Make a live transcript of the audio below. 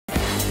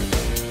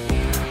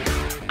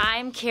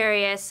I'm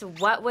curious,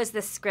 what was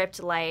the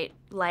script like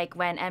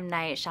when M.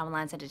 Night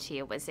Shyamalan sent it to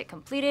you? Was it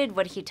completed?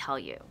 What did he tell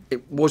you?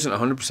 It wasn't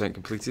 100%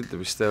 completed. There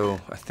was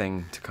still a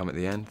thing to come at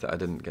the end that I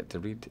didn't get to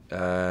read.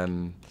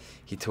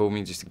 He told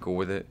me just to go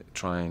with it,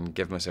 try and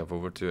give myself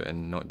over to it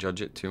and not judge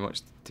it too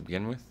much to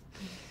begin with.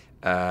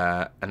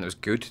 And it was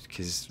good,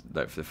 because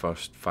like for the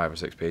first 5 or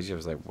 6 pages I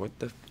was like, what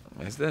the f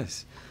is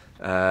this?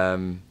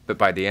 But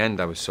by the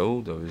end I was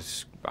sold.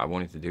 I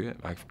wanted to do it.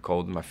 I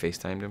called him, I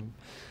FaceTimed him,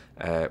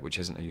 which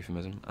isn't a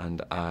euphemism,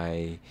 and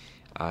I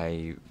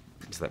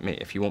was like, mate,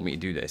 if you want me to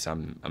do this,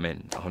 I'm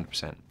in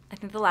 100%. I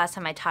think the last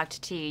time I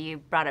talked to you, you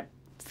brought up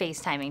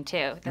FaceTiming too.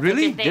 That's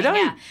really? Like your thing. Did I?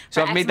 Yeah,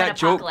 so I've made that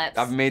joke.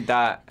 I've made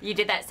that. You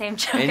did that same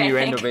joke.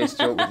 Innuendo-based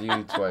joke with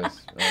you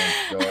twice.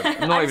 Oh God!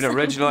 I'm not even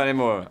original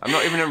anymore. I'm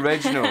not even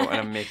original,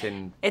 and I'm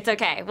making. It's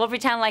okay. We'll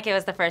pretend like it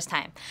was the first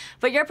time.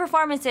 But your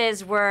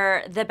performances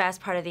were the best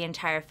part of the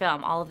entire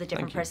film. All of the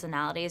different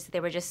personalities. They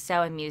were just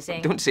so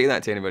amusing. Don't say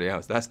that to anybody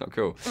else. That's not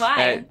cool.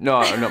 Why? No,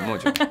 I'm not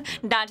much.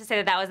 Not to say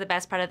that that was the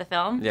best part of the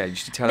film. Yeah, you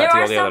should tell that to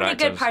all the other actors.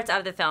 There are so many good parts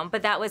of the film,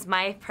 but that was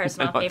my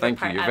personal favorite thank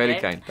part you. of You're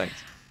it. very kind. Thanks.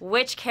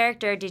 Which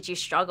character did you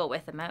struggle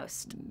with the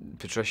most?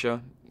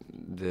 Patricia,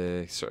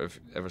 the sort of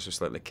ever so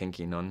slightly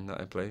kinky nun that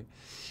I play.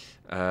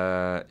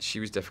 She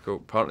was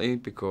difficult, partly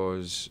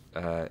because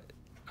I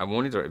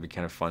wanted her to be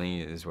kind of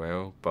funny as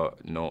well,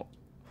 but not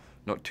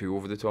too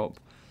over the top.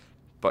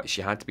 But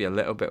she had to be a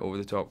little bit over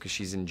the top because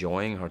she's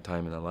enjoying her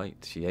time in the light.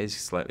 She is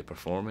slightly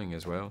performing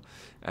as well.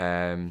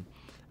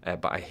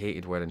 But I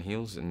hated wearing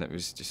heels, and it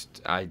was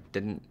just, I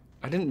didn't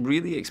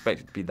really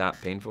expect it to be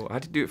that painful. I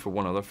had to do it for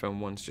one other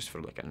film once, just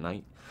for like a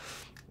night.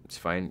 It's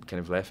fine, kind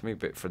of left me.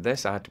 But for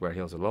this, I had to wear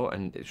heels a lot,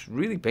 and it's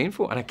really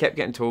painful. And I kept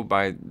getting told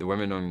by the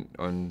women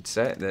on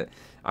set that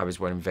I was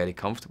wearing very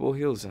comfortable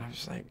heels, and I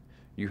was like,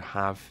 you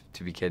have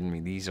to be kidding me,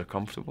 these are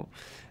comfortable.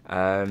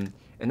 And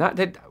that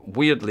did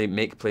weirdly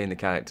make playing the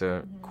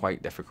character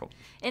quite difficult.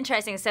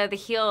 Interesting. So the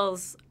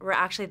heels were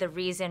actually the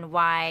reason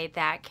why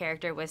that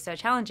character was so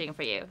challenging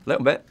for you. A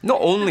little bit. Not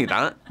only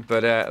that,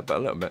 but a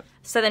little bit.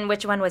 So then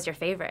which one was your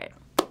favorite?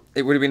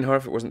 It would have been her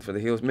if it wasn't for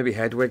the heels. Maybe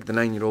Hedwig, the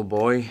 9-year-old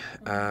boy,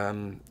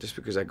 just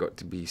because I got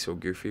to be so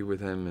goofy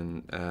with him,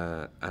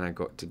 and I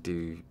got to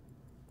do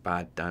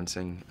bad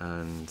dancing,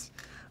 and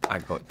I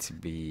got to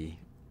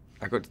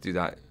do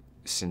that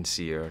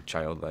sincere,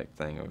 childlike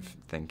thing of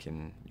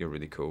thinking you're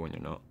really cool when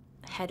you're not.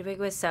 Hedwig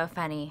was so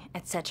funny,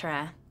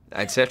 etc.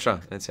 Etc.,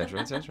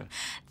 etc., etc.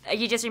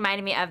 You just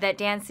reminded me of that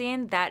dance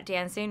scene. That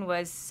dance scene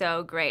was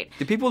so great.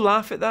 Did people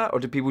laugh at that, or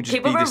did people just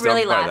people be were disturbed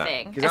really by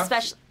laughing, that?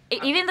 especially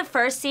even the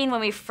first scene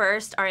when we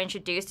first are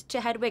introduced to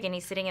Hedwig and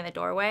he's sitting in the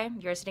doorway.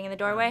 You're sitting in the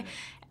doorway.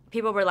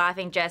 People were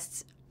laughing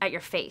just at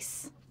your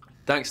face.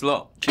 Thanks a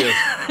lot. Cheers.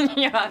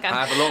 You're welcome.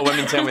 I have a lot of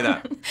women tell me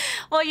that.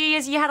 Well,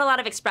 you had a lot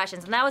of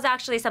expressions, and that was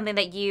actually something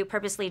that you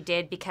purposely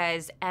did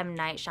because M.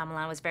 Night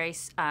Shyamalan was very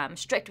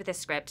strict with his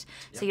script,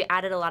 so you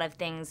added a lot of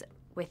things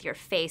with your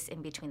face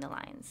in between the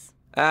lines.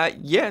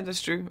 Yeah,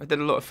 that's true. I did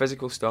a lot of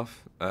physical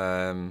stuff.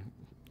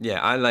 Yeah,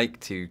 I like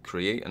to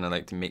create and I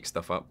like to make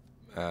stuff up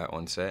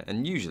on set,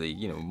 and usually,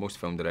 you know, most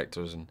film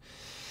directors and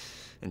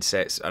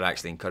sets are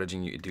actually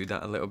encouraging you to do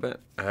that a little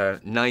bit.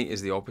 Night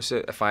is the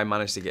opposite. If I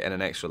managed to get in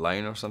an extra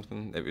line or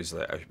something, it was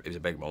a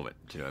big moment.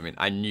 Do you know what I mean?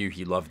 I knew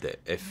he loved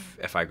it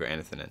if I got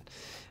anything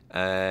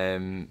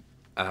in.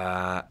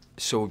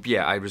 So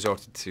yeah, I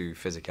resorted to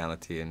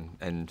physicality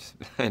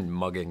and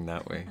mugging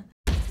that way.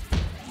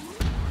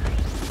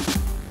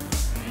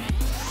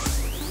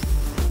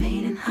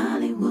 Made in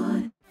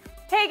Hollywood.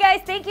 Hey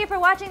guys, thank you for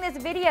watching this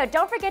video.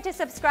 Don't forget to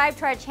subscribe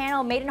to our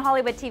channel, Made in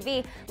Hollywood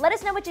TV. Let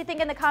us know what you think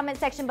in the comment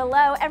section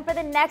below. And for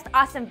the next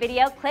awesome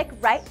video, click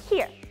right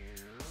here.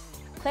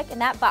 Click in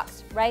that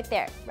box right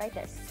there.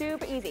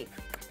 Super easy.